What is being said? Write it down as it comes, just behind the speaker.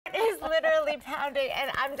literally pounding,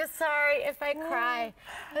 and I'm just sorry if I cry.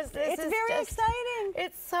 It's very exciting.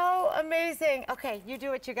 It's so amazing. Okay, you do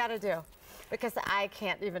what you got to do, because I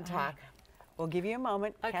can't even talk. We'll give you a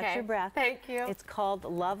moment. Okay. Catch your breath. Thank you. It's called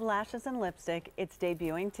Love, Lashes, and Lipstick. It's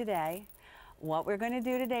debuting today. What we're going to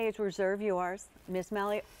do today is reserve yours. Miss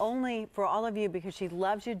Mally, only for all of you because she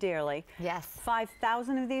loves you dearly. Yes.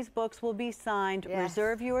 5,000 of these books will be signed. Yes.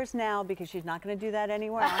 Reserve yours now because she's not going to do that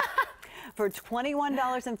anywhere else. For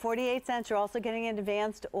 $21.48, you're also getting an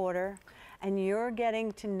advanced order. And you're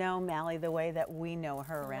getting to know Mally the way that we know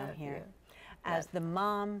her around here. As the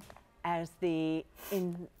mom, as the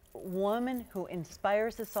woman who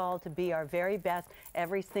inspires us all to be our very best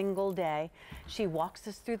every single day. She walks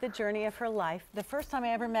us through the journey of her life. The first time I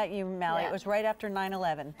ever met you, Mally, it was right after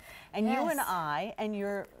 9/11. And you and I, and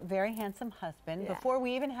your very handsome husband, before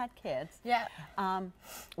we even had kids. Well,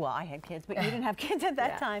 I had kids, but you didn't have kids at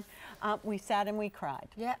that time. We sat and we cried.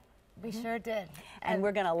 We sure did. And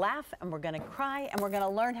we're going to laugh, and we're going to cry, and we're going to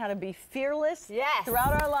learn how to be fearless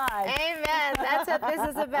throughout our lives. Amen. That's what this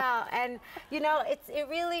is about. And, you know, it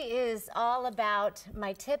really is all about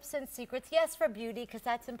my tips and secrets. Yes, for beauty, because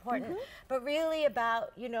that's important, but really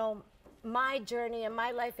about, you know, my journey and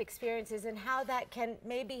my life experiences and how that can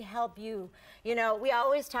maybe help you. You know, we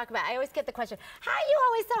always talk about, I always get the question, how are you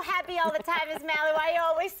always so happy all the time, Miss Mally? Why are you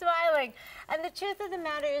always smiling? And the truth of the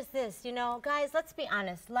matter is this, you know, guys, let's be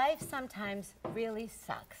honest. Life sometimes really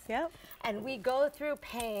sucks. And we go through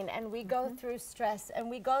pain, and we go through stress, and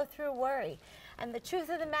we go through worry. And the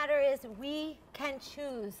truth of the matter is we can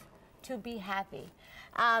choose to be happy.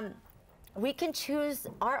 We can choose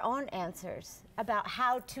our own answers about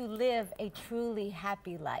how to live a truly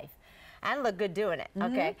happy life and look good doing it,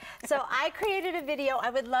 okay? So I created a video I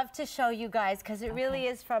would love to show you guys because it really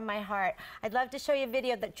is from my heart. I'd love to show you a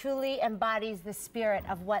video that truly embodies the spirit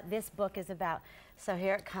of what this book is about. So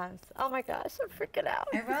here it comes. Oh my gosh, I'm freaking out.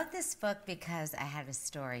 I wrote this book because I had a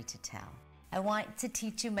story to tell. I want to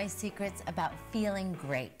teach you my secrets about feeling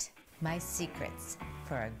great. My secrets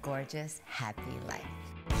for a gorgeous, happy life.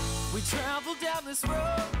 We traveled down this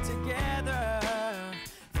road together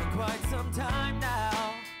for quite some time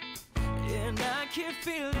now, and I can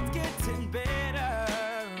feel it getting better.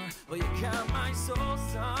 Well, you got my soul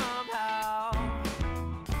somehow.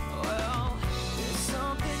 Well, there's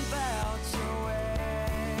something about your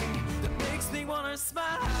way that makes me wanna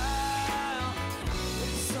smile.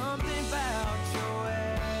 There's something about your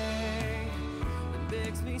way that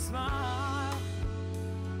makes me smile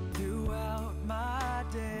throughout my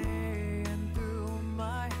day.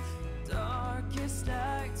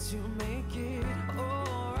 To make it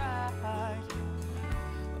alright.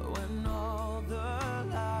 When all the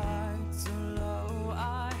lights are low,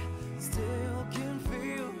 I still can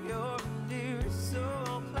feel your near so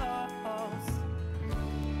close.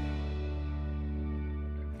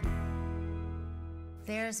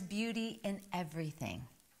 There's beauty in everything.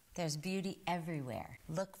 There's beauty everywhere.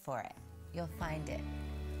 Look for it. You'll find it.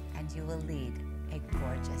 And you will lead a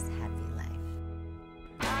gorgeous, happy life.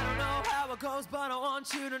 I don't know how it goes, but I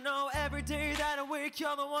want you to know every day that I wake,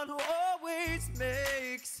 you're the one who always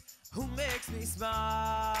makes me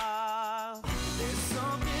smile. There's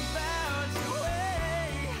something about your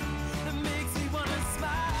way that makes me wanna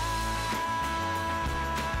smile.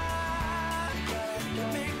 You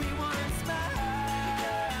make me wanna smile.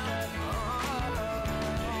 Oh,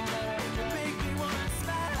 you make me wanna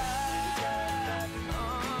smile.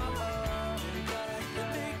 Oh, you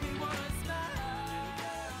make me wanna smile.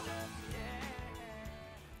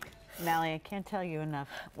 Mally, I can't tell you enough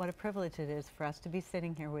what a privilege it is for us to be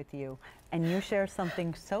sitting here with you, and you share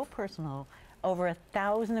something so personal. Over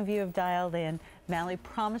 1,000 of you have dialed in. Mally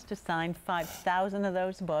promised to sign 5,000 of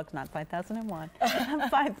those books, not 5,001,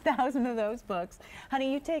 5,000 of those books.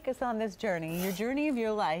 Honey, you take us on this journey, your journey of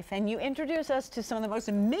your life, and you introduce us to some of the most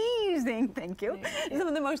amazing, thank you, some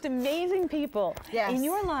of the most amazing people in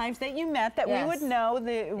your lives that you met that we would know.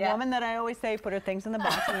 The woman that I always say, put her things in the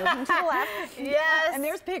box and listen to the left. And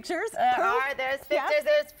there's pictures. There's pictures,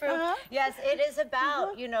 there's proof. Yes, it is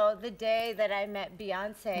about, you know, the day that I met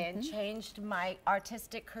Beyonce and changed my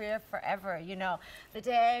artistic career forever, you know. The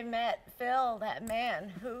day I met Phil, that man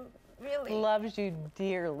who really loves you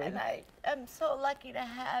dearly. And I am so lucky to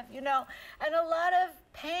have, you know, and a lot of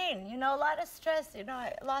pain, you know, a lot of stress. You know,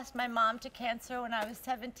 I lost my mom to cancer when I was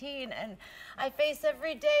 17, and I face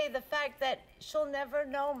every day the fact that she'll never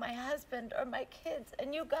know my husband or my kids.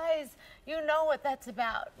 And you guys, you know what that's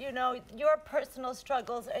about, you know, your personal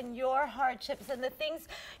struggles and your hardships and the things,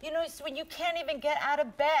 you know, when you can't even get out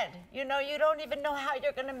of bed, you know, you don't even know how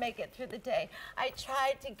you're going to make it through the day. I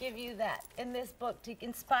tried to give you that in this book to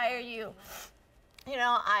inspire you you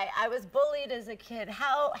know, I was bullied as a kid,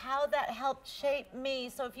 how that helped shape me.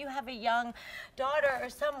 So if you have a young daughter or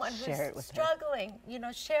someone who's struggling, you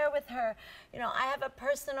know, share with her. You know, I have a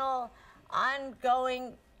personal,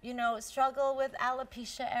 ongoing, you know, struggle with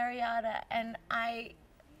alopecia areata, and I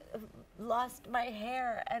lost my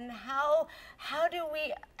hair. And how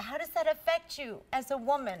does that affect you as a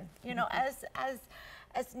woman, you know, as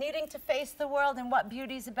needing to face the world and what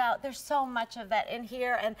beauty's about? There's so much of that in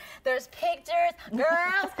here, and there's pictures.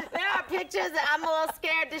 Girls, there are pictures that I'm a little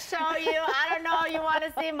scared to show you. I don't know, you want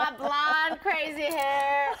to see my blonde, crazy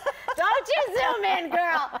hair? Don't you zoom in,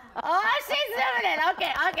 girl. Oh, she's zooming in.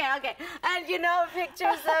 Okay. And, you know,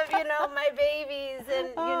 pictures of, you know, my babies, and,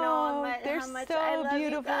 you know, how much I love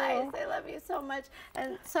you guys. I love you so much.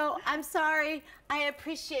 And so I'm sorry. I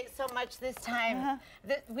appreciate so much this time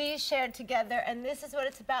that we shared together, and this is what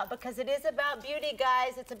it's about, because it is about beauty,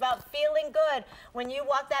 guys. It's about feeling good. When you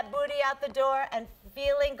walk that booty out the door and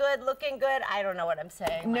feeling good, looking good, I don't know what I'm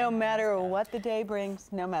saying. No matter what the day brings,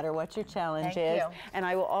 no matter what your challenge is. And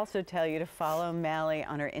I will also tell you to follow Mally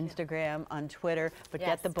on her Instagram, on Twitter, but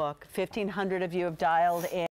get the book. 1,500 of you have dialed in.